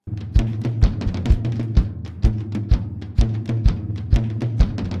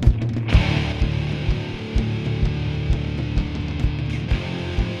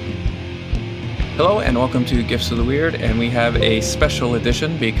Hello and welcome to Gifts of the Weird, and we have a special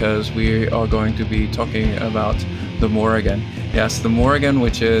edition because we are going to be talking about the Morrigan. Yes, the Morrigan,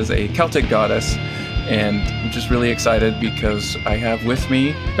 which is a Celtic goddess, and I'm just really excited because I have with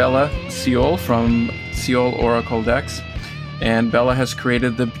me Bella Seol from Seol Oracle Decks, and Bella has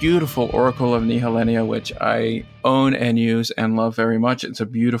created the beautiful Oracle of Nehelenia, which I own and use and love very much. It's a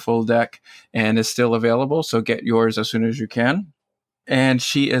beautiful deck and is still available, so get yours as soon as you can. And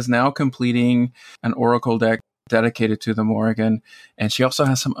she is now completing an Oracle deck dedicated to the Morrigan. And she also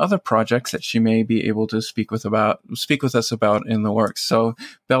has some other projects that she may be able to speak with us about in the works. So,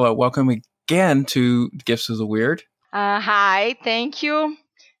 Bella, welcome again to Gifts of the Weird. Hi, thank you.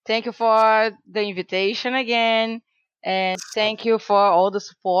 Thank you for the invitation again. And thank you for all the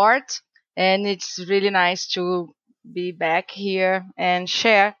support. And it's really nice to be back here and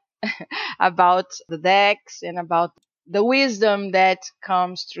share about the decks and about the wisdom that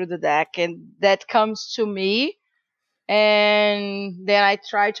comes through the deck and that comes to me. And then I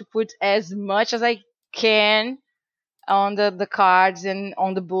try to put as much as I can on the cards and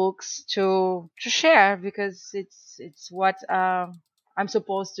on the books to share because it's what I'm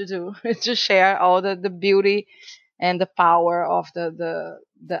supposed to do to share all the beauty and the power of the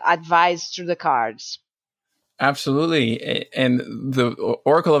advice through the cards. Absolutely. And the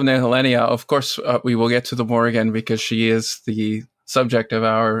Oracle of Nehelenia, of course, we will get to the Morrigan because she is the subject of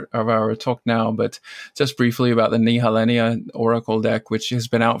our talk now. But just briefly about the Nehelenia Oracle deck, which has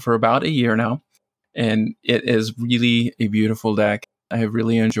been out for about a year now. And it is really a beautiful deck. I have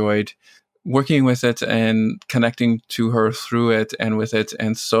really enjoyed working with it and connecting to her through it and with it.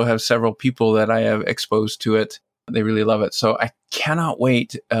 And so have several people that I have exposed to it. They really love it. So I cannot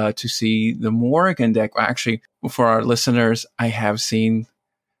wait to see the Morrigan deck. Actually, for our listeners, I have seen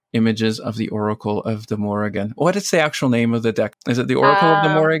images of the Oracle of the Morrigan. What is the actual name of the deck? Is it the Oracle of the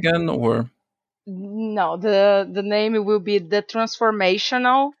Morrigan or? No, the name will be the transformation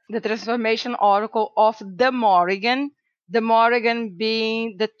oracle of the Morrigan. The Morrigan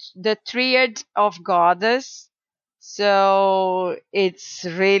being the triad of goddess. So it's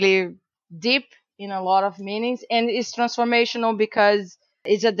really deep in a lot of meanings, and it's transformational because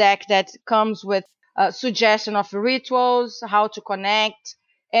it's a deck that comes with a suggestion of rituals, how to connect,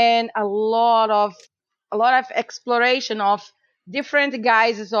 and a lot of exploration of different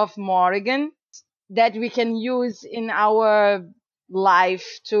guises of Morrigan that we can use in our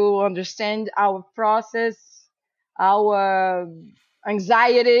life to understand our process, our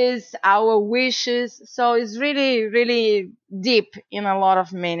anxieties, our wishes. So it's really, really deep in a lot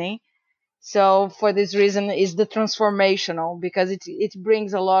of meaning. So for this reason, is the transformational because it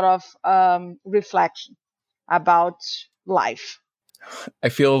brings a lot of reflection about life. I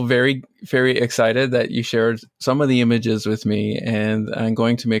feel very, very excited that you shared some of the images with me, and I'm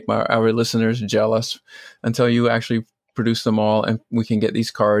going to make our listeners jealous until you actually produce them all and we can get these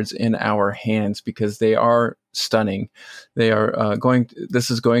cards in our hands because they are stunning. They are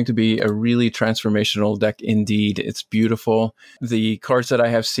this is going to be a really transformational deck indeed. It's beautiful. The cards that I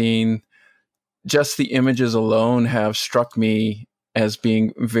have seen, just the images alone have struck me as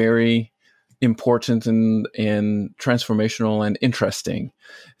being very important and transformational and interesting.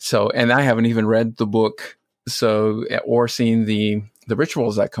 So, and I haven't even read the book, so or seen the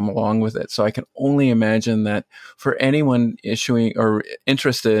rituals that come along with it. So I can only imagine that for anyone issuing or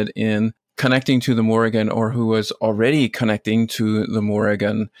interested in connecting to the Morrigan or who was already connecting to the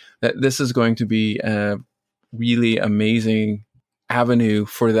Morrigan, that this is going to be a really amazing avenue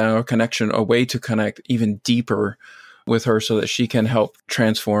for their connection, a way to connect even deeper with her so that she can help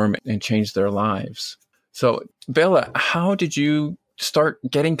transform and change their lives. So, Bella, how did you start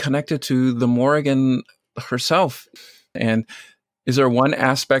getting connected to the Morrigan herself? And is there one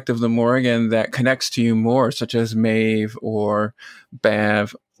aspect of the Morrigan that connects to you more, such as Maeve or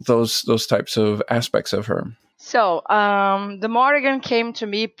Bav, those types of aspects of her? So, the Morrigan came to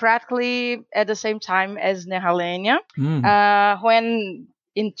me practically at the same time as Nehelenia. When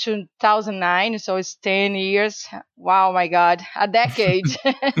in 2009, so it's 10 years. Wow, my God, a decade.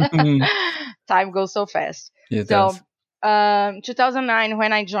 Time goes so fast. It So, does. 2009,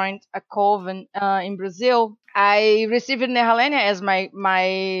 when I joined a coven in Brazil, I received Nehelenia as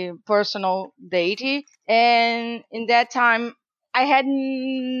my personal deity. And in that time, I had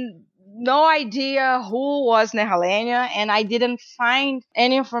no idea who was Nehelenia, and I didn't find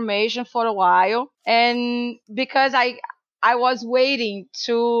any information for a while. And because I was waiting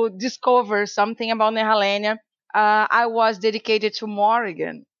to discover something about Nehelenia, I was dedicated to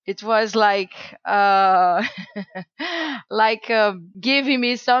Morrigan. It was like uh like giving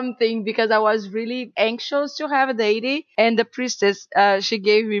me something because I was really anxious to have a deity. And the priestess, she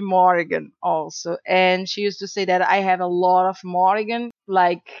gave me Morrigan also, and she used to say that I have a lot of Morrigan,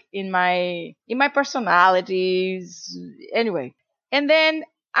 like in my personalities. Anyway, and then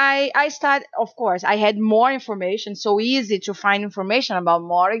I started. Of course, I had more information. So easy to find information about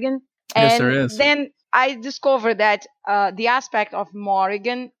Morrigan, Yes, there and is. then I discovered that the aspect of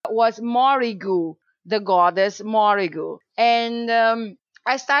Morrigan was Morrigu, the goddess Morrigu. And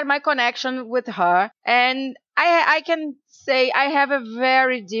I started my connection with her, and I can say I have a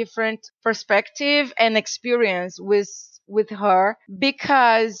very different perspective and experience with her,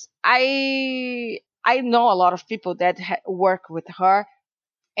 because I know a lot of people that work with her,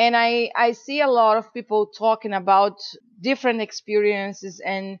 and I see a lot of people talking about different experiences,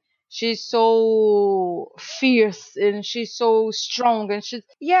 and she's so fierce and she's so strong, and she,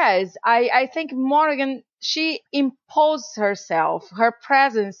 yes, I think Morgan, she imposed herself, her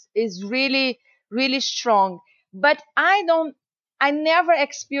presence is really really strong. But I never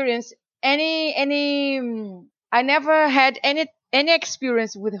experienced I never had any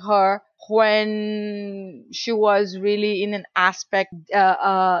experience with her when she was really in an aspect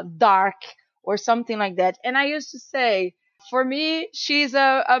dark or something like that. And I used to say, for me, she's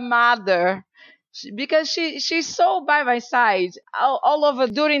a mother. Because she's so by my side all over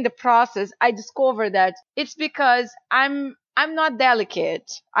during the process. I discovered that it's because I'm not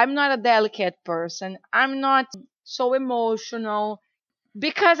delicate. I'm not a delicate person. I'm not so emotional,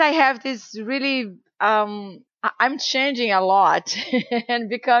 because I have this really I'm changing a lot and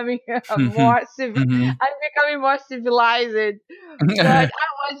becoming Mhm. Mhm. I'm becoming more civilized. But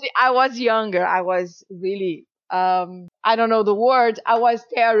I was younger. I was really I don't know the word. I was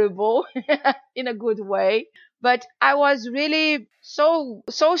terrible in a good way. But I was really so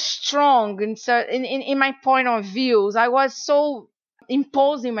strong in my point of views. I was so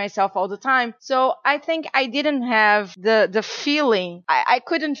imposing myself all the time. So I think I didn't have the feeling. I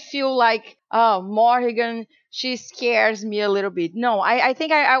couldn't feel like, oh, Morrigan, she scares me a little bit. No, I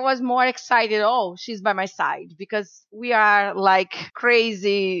think I was more excited. Oh, she's by my side, because we are like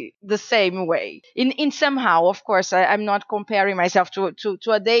crazy the same way. In somehow, of course, I'm not comparing myself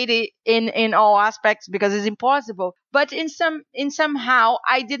to a deity in all aspects, because it's impossible. But in somehow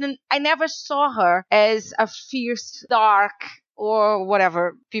I never saw her as a fierce, dark, or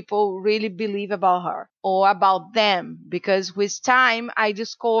whatever people really believe about her or about them, because with time I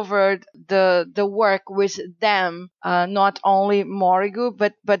discovered the work with them, not only Morigu,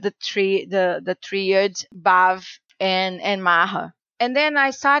 but the triad Bav and Maha. And then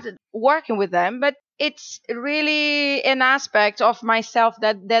I started working with them. But it's really an aspect of myself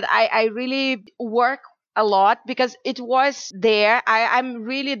that I really work a lot, because it was there. I'm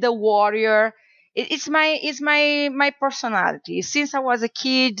really the warrior. It's my personality since I was a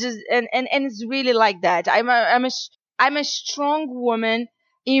kid, and it's really like that. I'm a strong woman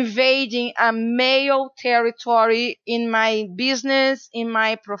invading a male territory in my business, in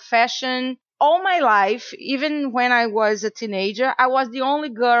my profession. All my life, even when I was a teenager, I was the only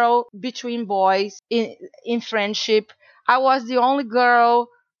girl between boys in friendship. I was the only girl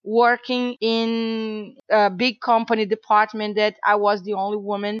working in a big company department, that I was the only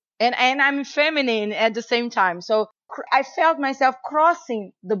woman, and I'm feminine at the same time. So I felt myself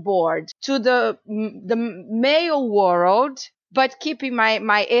crossing the board to the male world, but keeping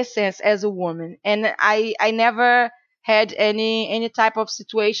my essence as a woman. And I never had any type of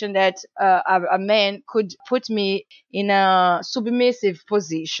situation that a man could put me in a submissive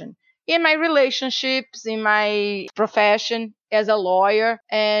position in my relationships, in my profession as a lawyer,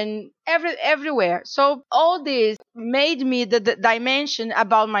 and everywhere. So all this made me the dimension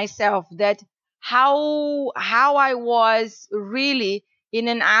about myself, that how I was really in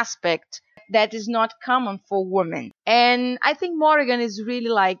an aspect that is not common for women. And I think Morgan is really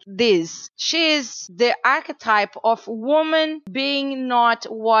like this. She is the archetype of woman being not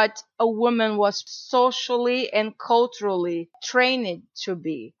what a woman was socially and culturally trained to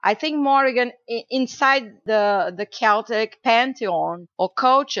be. I think Morgan, inside the Celtic pantheon or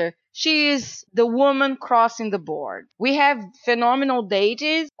culture, she is the woman crossing the board. We have phenomenal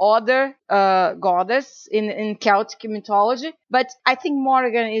deities, other goddess in Celtic mythology, but I think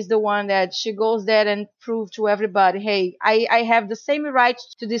Morgan is the one that she goes there and prove to everybody, hey, I have the same right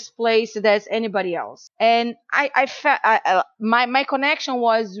to this place as anybody else. And my connection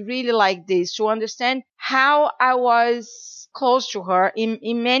was really like this, to understand how I was close to her in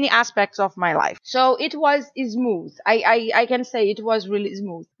many aspects of my life. So it was smooth. I can say it was really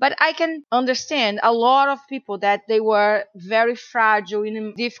smooth. But I can understand a lot of people that they were very fragile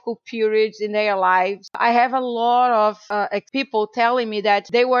in difficult periods in their lives. I have a lot of people telling me that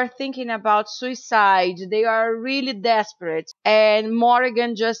they were thinking about suicide. They are really desperate. And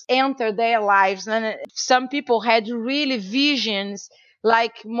Morrigan just entered their lives. And some people had really visions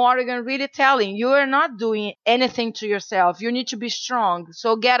like Morrigan really telling you are not doing anything to yourself. You need to be strong.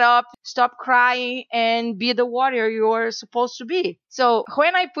 So get up, stop crying, and be the warrior you are supposed to be. So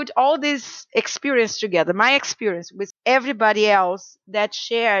when I put all this experience together, my experience with everybody else that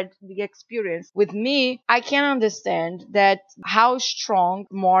shared the experience with me, I can understand that how strong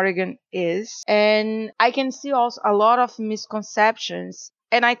Morrigan is. And I can see also a lot of misconceptions.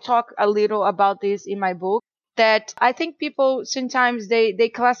 And I talk a little about this in my book that I think people sometimes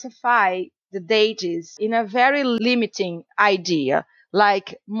they classify the deities in a very limiting idea.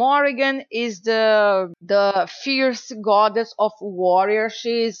 Like Morrigan is the fierce goddess of warrior.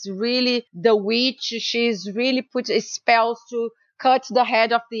 She's really the witch. She's really put spells to cut the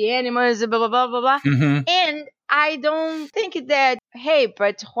head of the animals, blah blah blah blah blah. Hmm. And I don't think that, hey,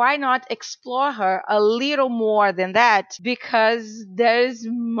 but why not explore her a little more than that? Because there's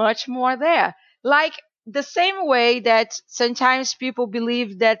much more there. Like the same way that sometimes people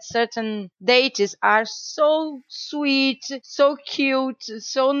believe that certain deities are so sweet, so cute,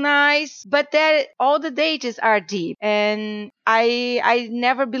 so nice, but that all the deities are deep. And I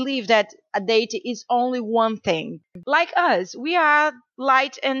never believe that a deity is only one thing. Like us, we are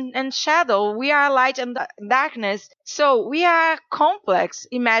light and shadow. We are light and darkness. So we are complex.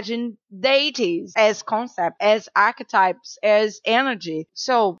 Imagine deities as concept, as archetypes, as energy.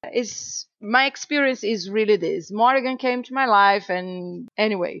 So it's my experience is really this. Morrigan came to my life, and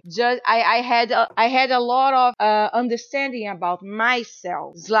anyway, just I had a lot of understanding about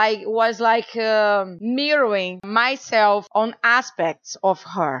myself. It was like mirroring myself on aspects of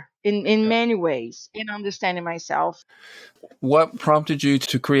her in many ways in understanding myself. What prompted you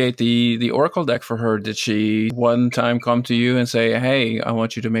to create the Oracle deck for her? Did she one time come to you and say, "Hey, I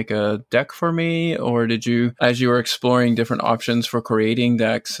want you to make a deck for me," or did you, as you were exploring different options for creating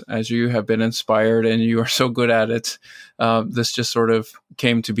decks, as you have been inspired and you are so good at it, this just sort of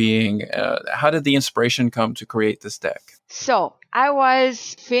came to being? How did the inspiration come to create this deck? So I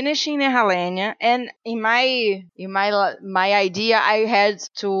was finishing the Helenia, and in my idea, I had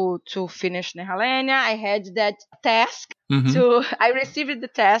to finish the Helenia. I had that task Hmm. to. I received the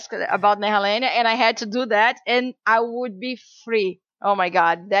task about Nehalenia, and I had to do that, and I would be free. Oh my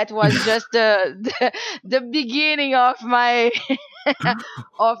God, that was just the beginning of my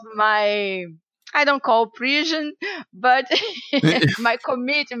of my. I don't call prison, but my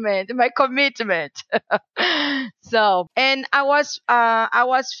commitment. So, and I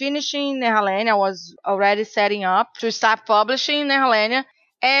was finishing Nehalenia. I was already setting up to start publishing Nehalenia,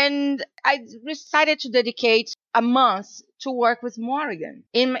 and I decided to dedicate a month to work with Morrigan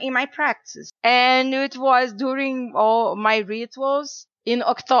in my practice. And it was during all my rituals in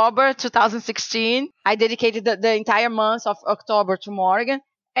October 2016. I dedicated the entire month of October to Morrigan.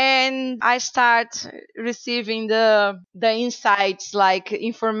 And I start receiving the insights, like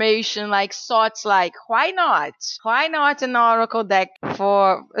information, like thoughts, like why not an oracle deck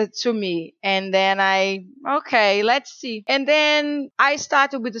for to me? And then okay, let's see. And then I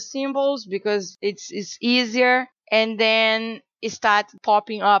started with the symbols because it's easier. And then it started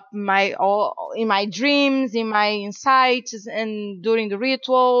popping up in my dreams, in my insights, and during the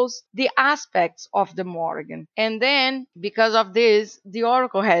rituals, the aspects of the Morrigan. And then because of this, the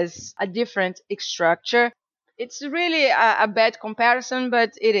oracle has a different structure. It's really a bad comparison,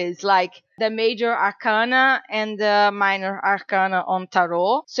 but it is like the major arcana and the minor arcana on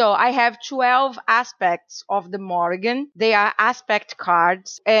tarot. So I have 12 aspects of the Morrigan. They are aspect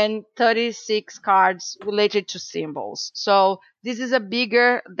cards and 36 cards related to symbols. So this is a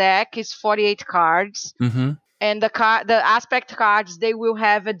bigger deck. It's 48 cards. Hmm. And the aspect cards, they will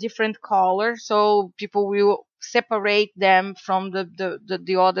have a different color, so people will separate them from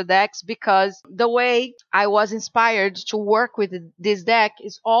the other decks, because the way I was inspired to work with this deck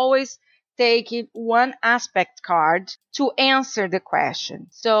is always taking one aspect card to answer the question.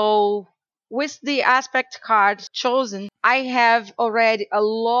 So with the aspect card chosen, I have already a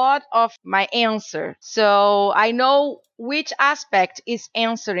lot of my answer. So I know which aspect is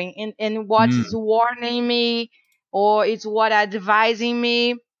answering and what is warning me or it's what advising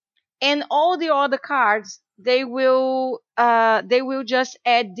me. And all the other cards, they will just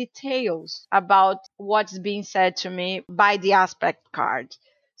add details about what's being said to me by the aspect card.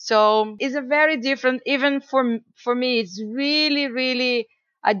 So it's a very different, even for me, it's really, really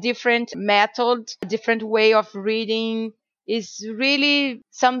a different method, a different way of reading. Is really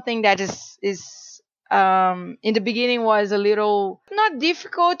something that is in the beginning was a little not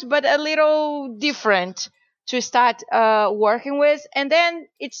difficult, but a little different to start working with, and then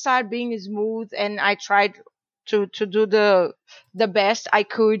it started being smooth, and I tried to do the best I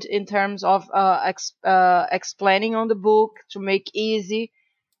could in terms of explaining on the book to make easy.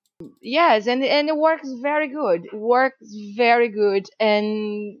 Yes, and it works very good. It works very good,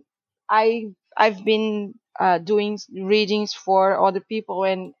 and I've been doing readings for other people,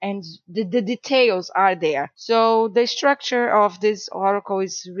 and the details are there. So the structure of this oracle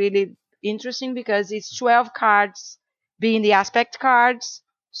is really interesting because it's 12 cards being the aspect cards.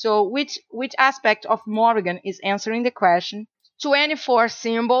 So which aspect of Morgan is answering the question? 24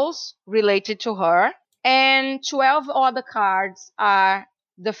 symbols related to her, and 12 other cards are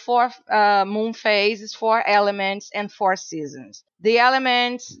the four moon phases, four elements, and four seasons. The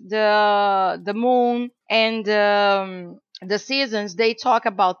elements, the moon, and the seasons, they talk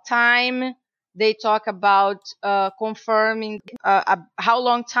about time. They talk about confirming how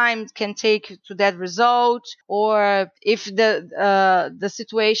long time it can take to that result, or if the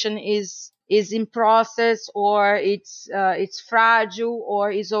situation is in process, or it's fragile,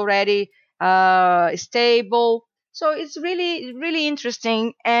 or is already stable. So it's really, really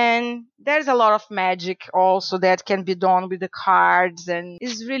interesting. And there's a lot of magic also that can be done with the cards, and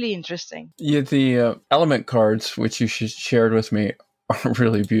it's really interesting. Yeah, the element cards, which you shared with me, are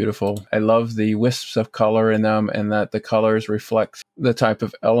really beautiful. I love the wisps of color in them, and that the colors reflect the type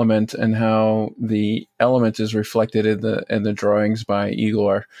of element and how the element is reflected in the drawings by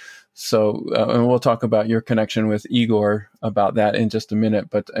Igor. So, and we'll talk about your connection with Igor about that in just a minute.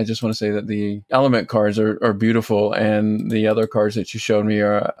 But I just want to say that the element cards are beautiful, and the other cards that you showed me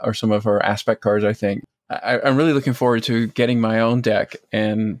are some of her aspect cards, I think. I'm really looking forward to getting my own deck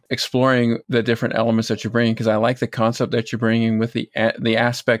and exploring the different elements that you're bringing, because I like the concept that you're bringing with the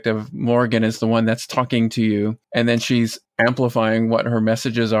aspect of Morgan is the one that's talking to you, and then she's amplifying what her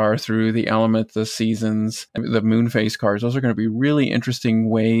messages are through the element, the seasons, the moon phase cards. Those are going to be really interesting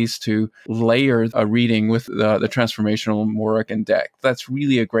ways to layer a reading with the transformational Morrigan deck. That's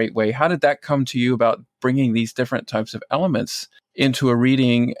really a great way. How did that come to you about bringing these different types of elements into a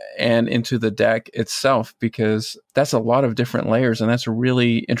reading and into the deck itself? Because that's a lot of different layers, and that's a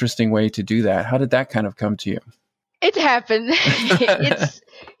really interesting way to do that. How did that kind of come to you? It happened. It's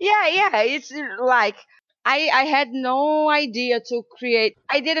yeah. It's like I had no idea to create.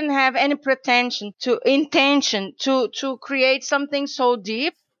 I didn't have any pretension to intention to create something so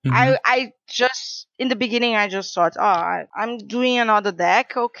deep. Mm-hmm. I just in the beginning I just thought, oh, I'm doing another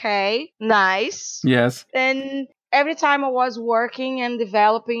deck. Okay, nice. Yes. And every time I was working and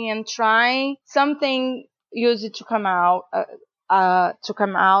developing and trying, something used to come out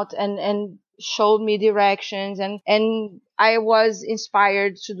and showed me directions, and I was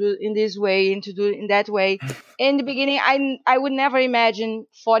inspired to do in this way and to do in that way. In the beginning, I would never imagine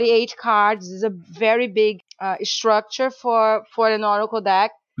 48 cards is a very big structure for an oracle deck.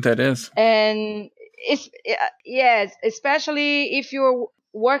 That is. And it's yes, especially if you're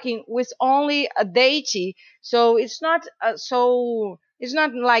working with only a deity. So it's not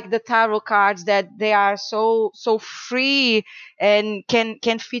like the tarot cards that they are so free and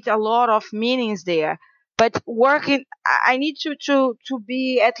can fit a lot of meanings there. But working, I need to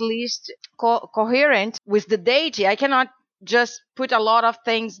be at least coherent with the deity. I cannot just put a lot of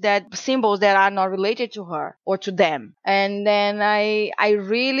things, that symbols that are not related to her or to them. And then I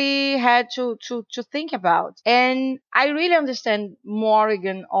really had to think about, and I really understand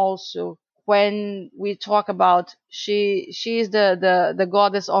Morrigan also when we talk about she is the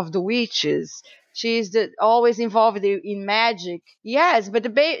goddess of the witches. She is always involved in magic. Yes, but the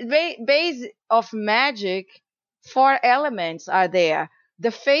base of magic, four elements are there.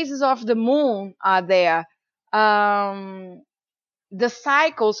 The phases of the moon are there. Um, the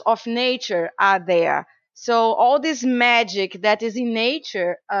cycles of nature are there. So all this magic that is in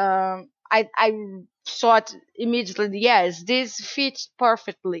nature, I thought immediately, yes, this fits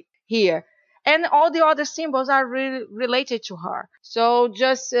perfectly here. And all the other symbols are really related to her. So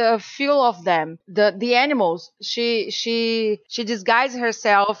just a few of them. The animals, she disguises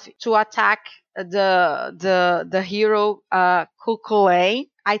herself to attack the hero Cuchulainn.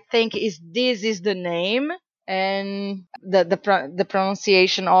 I think this is the name, and the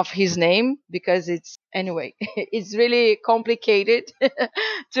pronunciation of his name, because it's anyway it's really complicated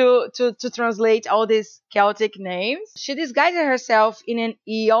to translate all these Celtic names. She disguises herself in an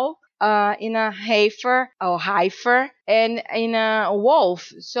eel, in a heifer, and in a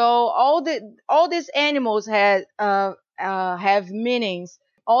wolf. So all these animals have meanings.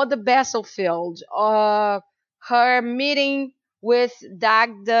 All the battlefield, her meeting with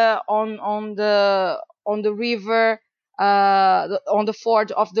Dagda on the river, on the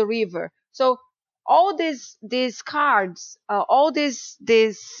ford of the river. So all these cards, all these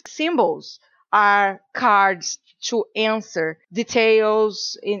symbols are cards to answer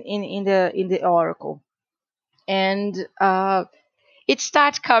details in the oracle. And it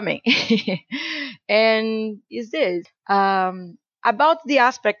starts coming. And is this about the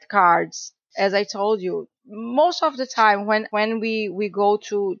aspect cards? As I told you, most of the time when we go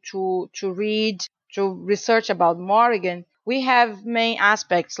to read, to research about Morrigan, we have main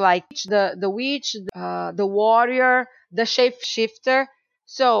aspects like the witch, the warrior, the shapeshifter.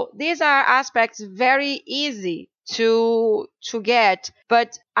 So these are aspects very easy to get,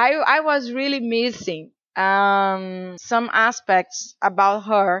 but I was really missing some aspects about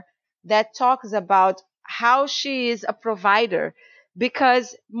her that talks about how she is a provider,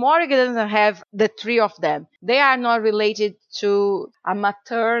 because Morrigan doesn't have the three of them. They are not related to a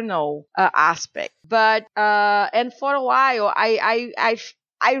maternal aspect. But and for a while,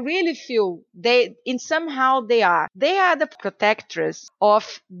 I really feel they, in somehow they are the protectress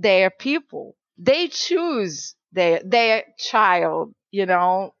of their people. They choose their child,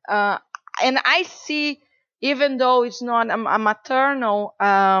 and I see, even though it's not a maternal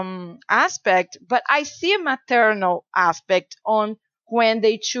aspect, but I see a maternal aspect on when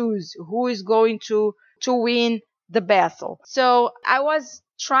they choose who is going to win the battle. So I was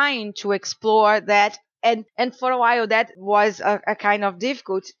trying to explore that, and for a while that was a kind of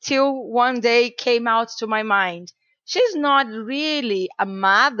difficult, till one day came out to my mind. She's not really a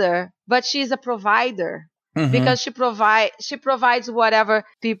mother, but she's a provider, Mm-hmm. because she provides whatever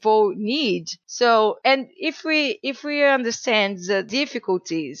people need. So, and if we understand the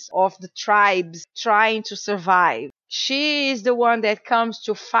difficulties of the tribes trying to survive, she is the one that comes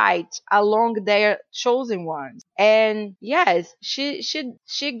to fight along their chosen ones. And yes,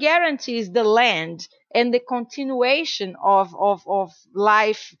 she guarantees the land and the continuation of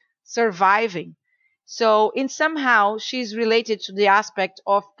life surviving. So, in somehow, she's related to the aspect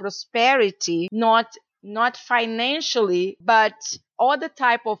of prosperity, not financially, but other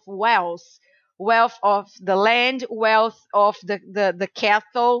type of wealth of the land, wealth of the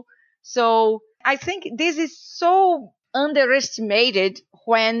cattle. So I think this is so underestimated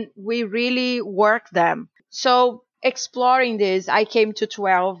when we really work them. So exploring this, I came to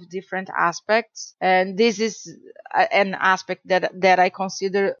 12 different aspects, and this is an aspect that I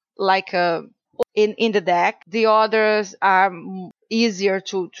consider like a in the deck. The others are easier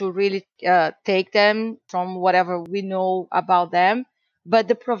to really take them from whatever we know about them. But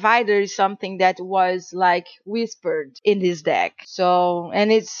the provider is something that was like whispered in this deck. So,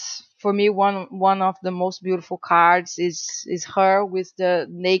 and it's for me one of the most beautiful cards is her with the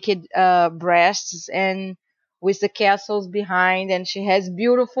naked breasts and with the castles behind, and she has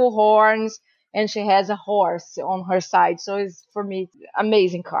beautiful horns, and she has a horse on her side. So it's, for me,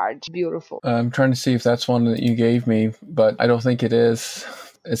 amazing card, beautiful. I'm trying to see if that's one that you gave me, but I don't think it is.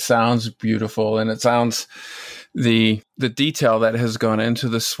 It sounds beautiful, and it sounds the detail that has gone into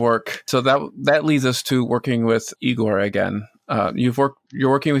this work. So that leads us to working with Igor again. You're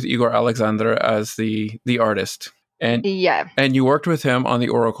working with Igor Alexander as the artist. And Yeah. and you worked with him on the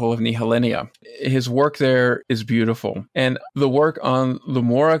Oracle of Nehelenia. His work there is beautiful. And the work on the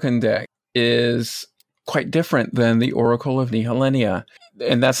Morrigan deck is quite different than the Oracle of Nehelenia.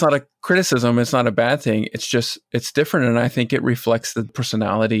 And that's not a criticism. It's not a bad thing. It's just, it's different. And I think it reflects the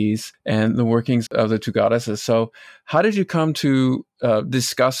personalities and the workings of the two goddesses. So how did you come to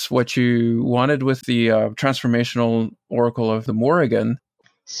discuss what you wanted with the transformational Oracle of the Morrigan?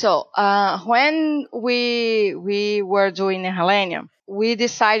 So when we were doing Nehelenia, we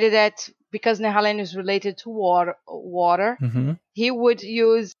decided that because Nehelenia is related to water, Mm-hmm. he would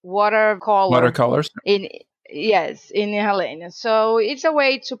use watercolor Watercolors. in in Nehelenia. So it's a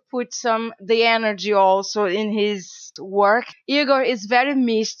way to put some the energy also in his work. Igor is very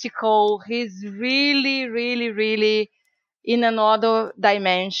mystical. He's really, really, really in another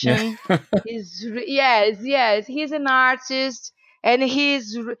dimension. Yeah. Yes, he's an artist, and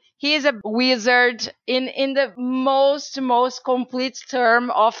he's a wizard in the most complete term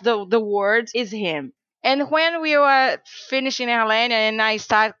of the word is him. And when we were finishing Helena, and I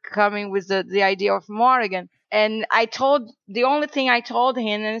started coming with the idea of Morrigan, and the only thing I told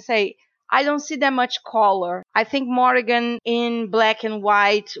him and say, I don't see that much color. I think Morrigan in black and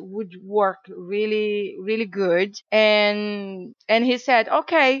white would work really, really good. And he said,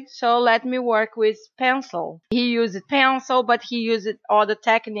 okay, so let me work with pencil. He used pencil, but he used other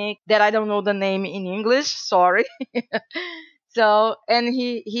technique that I don't know the name in English. Sorry. So, and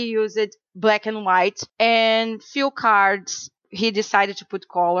he used black and white and few cards. He decided to put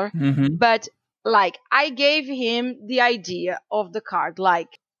color, Mm-hmm. but like I gave him the idea of the card. Like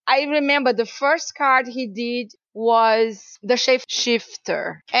I remember the first card he did was the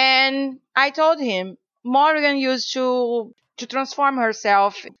shapeshifter, and I told him Morgan used to transform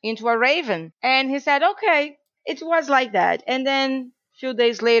herself into a raven, and he said okay. It was like that, and then few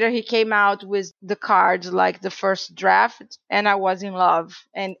days later he came out with the cards like the first draft, and I was in love.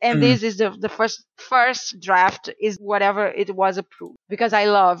 And Mm. this is the first draft is whatever it was approved, because I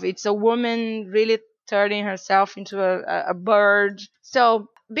love it's a woman really turning herself into a bird. So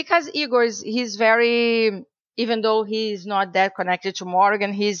because Igor is he's very, even though he's not that connected to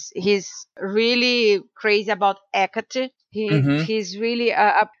Morgan, he's really crazy about Hecate. Mm-hmm. He's really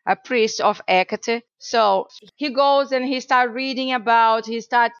a priest of Hecate. So he goes and he start reading about, he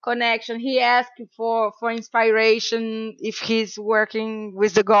start connection. He asks for inspiration if he's working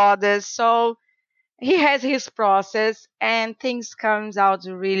with the goddess. So he has his process and things comes out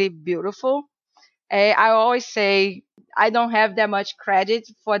really beautiful. I always say I don't have that much credit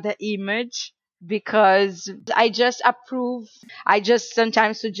for the image because I just approve. I just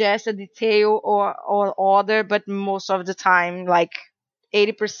sometimes suggest a detail or order, but most of the time, like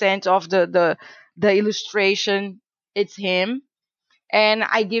 80% of the illustration, it's him, and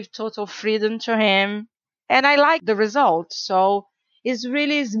I give total freedom to him, and I like the result. So it's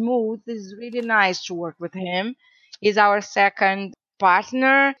really smooth. It's really nice to work with him. He's our second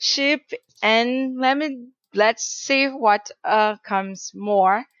partnership, and let's see what comes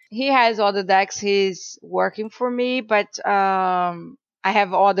more. He has other decks he's working for me, but I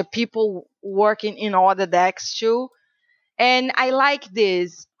have other people working in other decks too, and I like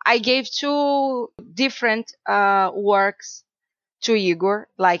this. I gave two different works to Igor,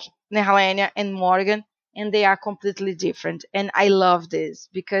 like Nehalenia and Morgan, and they are completely different. And I love this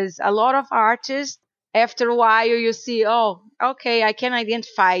because a lot of artists, after a while, you see, oh, okay, I can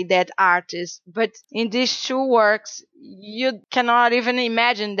identify that artist. But in these two works, you cannot even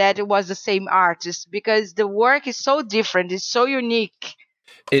imagine that it was the same artist because the work is so different, it's so unique.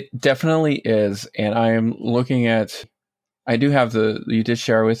 It definitely is. And I am looking at, I do have you did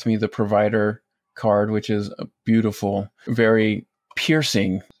share with me the provider card, which is beautiful, very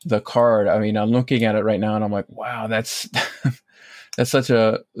piercing, the card. I mean, I'm looking at it right now and I'm like, wow, that's, that's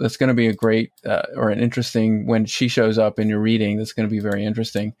going to be a great or an interesting, when she shows up in your reading, that's going to be very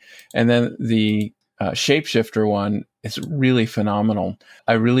interesting. And then the shapeshifter one is really phenomenal.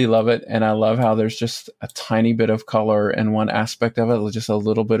 I really love it. And I love how there's just a tiny bit of color in one aspect of it, just a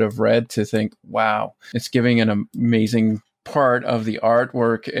little bit of red to think, wow, it's giving an amazing part of the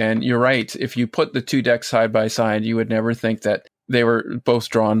artwork. And you're right. If you put the two decks side by side, you would never think that they were both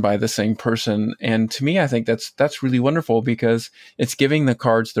drawn by the same person. And to me, I think that's really wonderful because it's giving the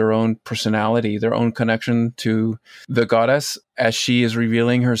cards their own personality, their own connection to the goddess as she is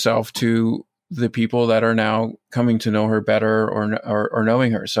revealing herself to the people that are now coming to know her better or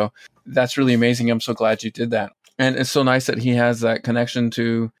knowing her. So that's really amazing. I'm so glad you did that. And it's so nice that he has that connection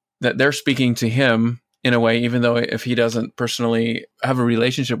to, that they're speaking to him in a way, even though if he doesn't personally have a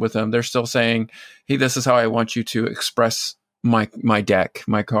relationship with them, they're still saying, hey, this is how I want you to express my deck,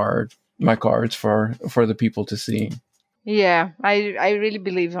 my cards for the people to see. Yeah, I really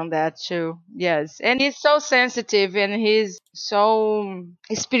believe on that too. Yes. And he's so sensitive and he's so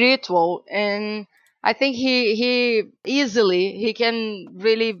spiritual, and I think he easily he can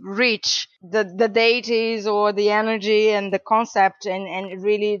really reach the deities or the energy and the concept, and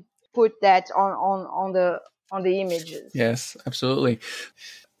really put that on the images. Yes, absolutely.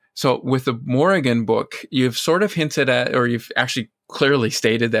 So with the Morrigan book, you've sort of hinted at, or you've actually clearly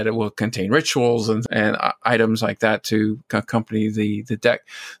stated that it will contain rituals and items like that to accompany the deck.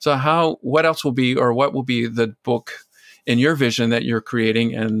 So what else will be, or what will be the book in your vision that you're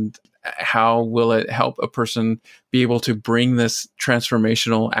creating, and how will it help a person be able to bring this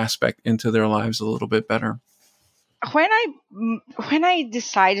transformational aspect into their lives a little bit better? When I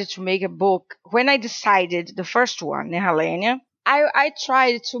decided to make a book, when I decided the first one, Nehalenia, I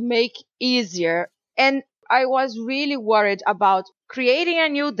tried to make easier, and I was really worried about creating a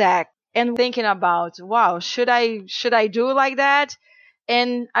new deck and thinking about, wow, should I do like that?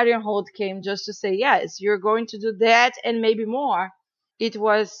 And Arian Holt came just to say, yes, you're going to do that and maybe more. It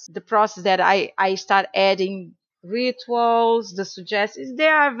was the process that I start adding rituals, the suggestions. They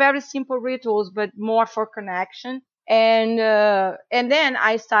are very simple rituals, but more for connection. And then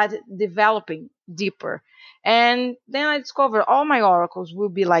I started developing deeper, and then I discovered all my oracles will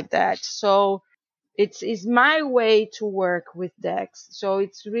be like that. So it's my way to work with decks. So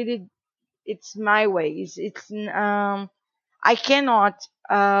it's my way. It's I cannot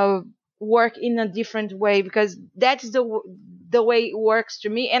work in a different way because that's the way it works to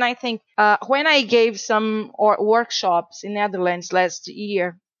me. And I think when I gave some workshops in Netherlands last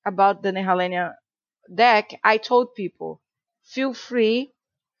year about the Nehalenia deck, I told people, feel free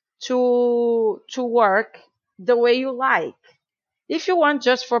to work the way you like. If you want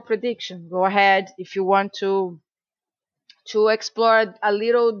just for prediction, go ahead. If you want to explore a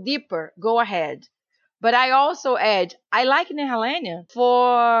little deeper, go ahead. But I also add, I like Nehalenia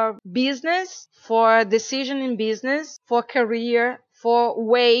for business, for decision in business, for career, for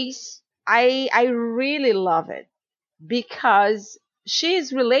ways. I really love it because she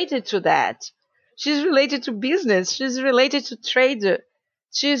is related to that. She's related to business. She's related to trade.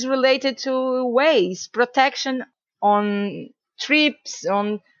 She's related to ways, protection on trips,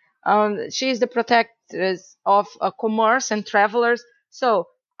 she's the protectress of commerce and travelers. So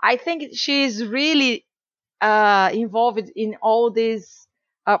I think she's really involved in all these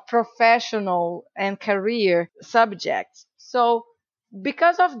professional and career subjects. So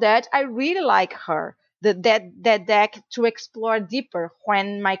because of that, I really like her. That deck to explore deeper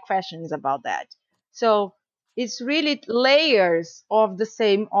when my question is about that. So it's really layers of the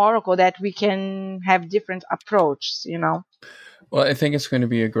same oracle that we can have different approaches, you know. Well, I think it's going to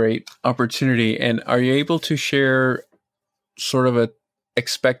be a great opportunity. And are you able to share sort of a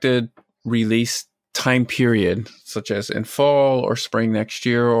expected release time period, such as in fall or spring next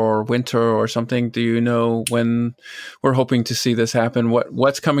year or winter or something? Do you know when we're hoping to see this happen?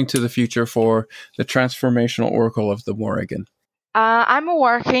 What's coming to the future for the Transformational Oracle of the Morrigan? I'm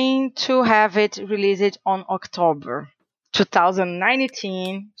working to have it released on October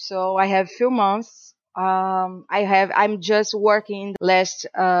 2019. So I have few months. I'm just working last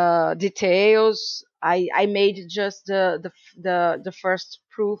details. I made just the first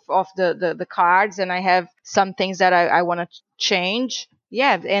proof of the cards, and I have some things that I want to change.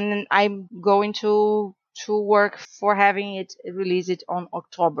 Yeah, and I'm going to work for having it released on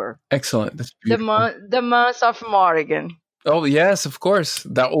October, Excellent. That's beautiful. the month of Morrigan. Oh yes, of course.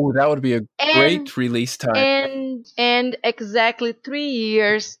 That would be a and great release time. and exactly 3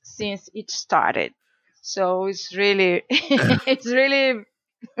 years since it started. So it's really it's really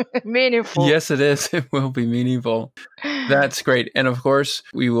meaningful. Yes, it is. It will be meaningful. That's great. And of course,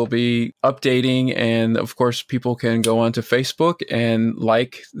 we will be updating. And of course, people can go onto Facebook and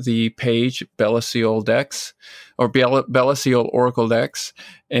like the page Bella Seal Decks or Bella Seal Oracle Decks.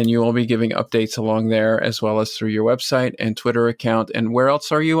 And you will be giving updates along there as well as through your website and Twitter account. And where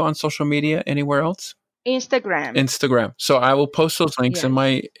else are you on social media? Anywhere else? Instagram. So I will post those links in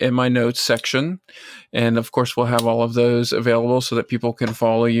my notes section, and of course we'll have all of those available so that people can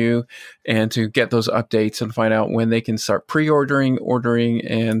follow you and to get those updates and find out when they can start pre-ordering, ordering,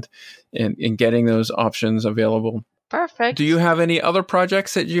 and getting those options available. Perfect. Do you have any other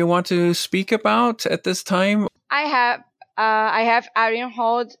projects that you want to speak about at this time? I have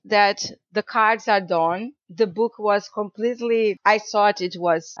Ironhold that the cards are done. The book was completely. I thought it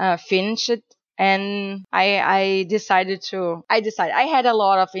was finished. And I decided I had a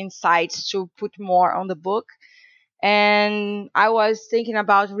lot of insights to put more on the book. And I was thinking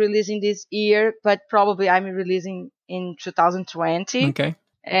about releasing this year, but probably I'm releasing in 2020. Okay.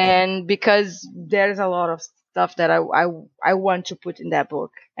 And because there's a lot of stuff that I want to put in that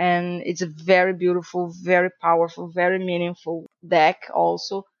book. And it's a very beautiful, very powerful, very meaningful deck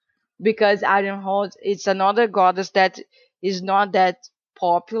also. Because Ironhold, it's another goddess that is not that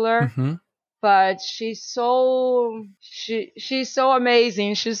popular. Mm-hmm. But she's so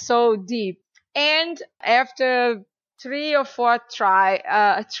amazing. She's so deep. And after 3 or 4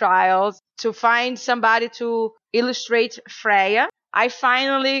 trials to find somebody to illustrate Freya, I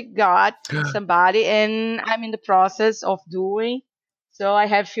finally got somebody, and I'm in the process of doing. So I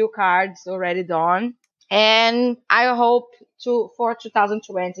have few cards already done, and I hope for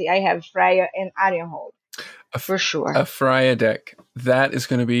 2020 I have Freya and Ironhold. For sure. A Freya deck. That is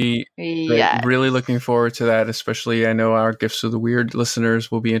going to be great. Really looking forward to that, especially I know our Gifts of the Weird listeners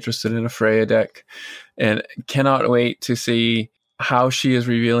will be interested in a Freya deck and cannot wait to see how she is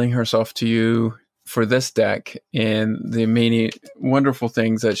revealing herself to you for this deck and the many wonderful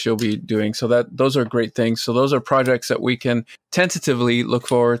things that she'll be doing. So those are great things. So those are projects that we can tentatively look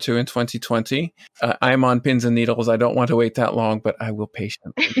forward to in 2020. I'm on pins and needles. I don't want to wait that long, but I will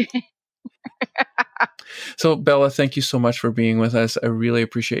patiently. So, Bella, thank you so much for being with us. I really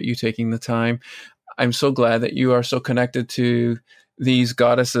appreciate you taking the time. I'm so glad that you are so connected to these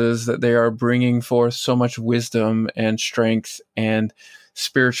goddesses, that they are bringing forth so much wisdom and strength and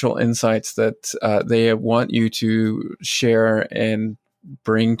spiritual insights that they want you to share and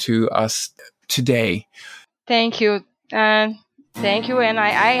bring to us today. Thank you. Thank you. And I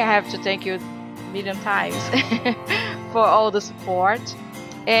have to thank you a million times for all the support.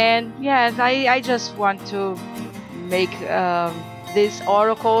 And yes, I just want to make these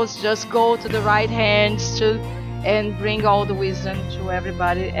oracles just go to the right hands and bring all the wisdom to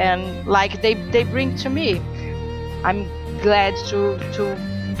everybody, and like they bring to me. I'm glad to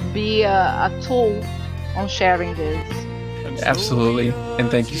be a tool on sharing this. Absolutely. And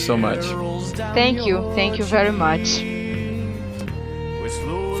thank you so much. Thank you very much.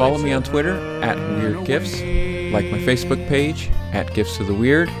 Follow me on Twitter at Weird Gifts, like my Facebook page at Gifts of the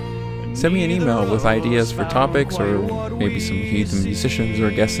Weird. Send me an email with ideas for topics, or maybe some heathen musicians or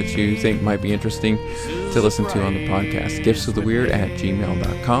guests that you think might be interesting to listen to on the podcast.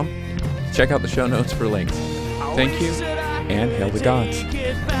 giftsoftheweird@gmail.com. Check out the show notes for links. Thank you, and hail the gods.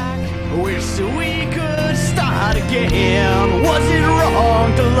 Wish we could start again. Was it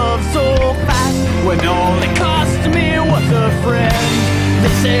wrong to love so fast when all it cost me was a friend?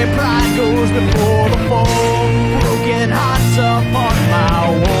 They say pride goes before the fall. Broken hearts upon my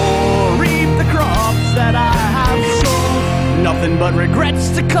wall. Reap the crops that I have sown. Nothing but regrets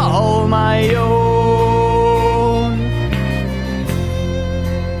to call my own.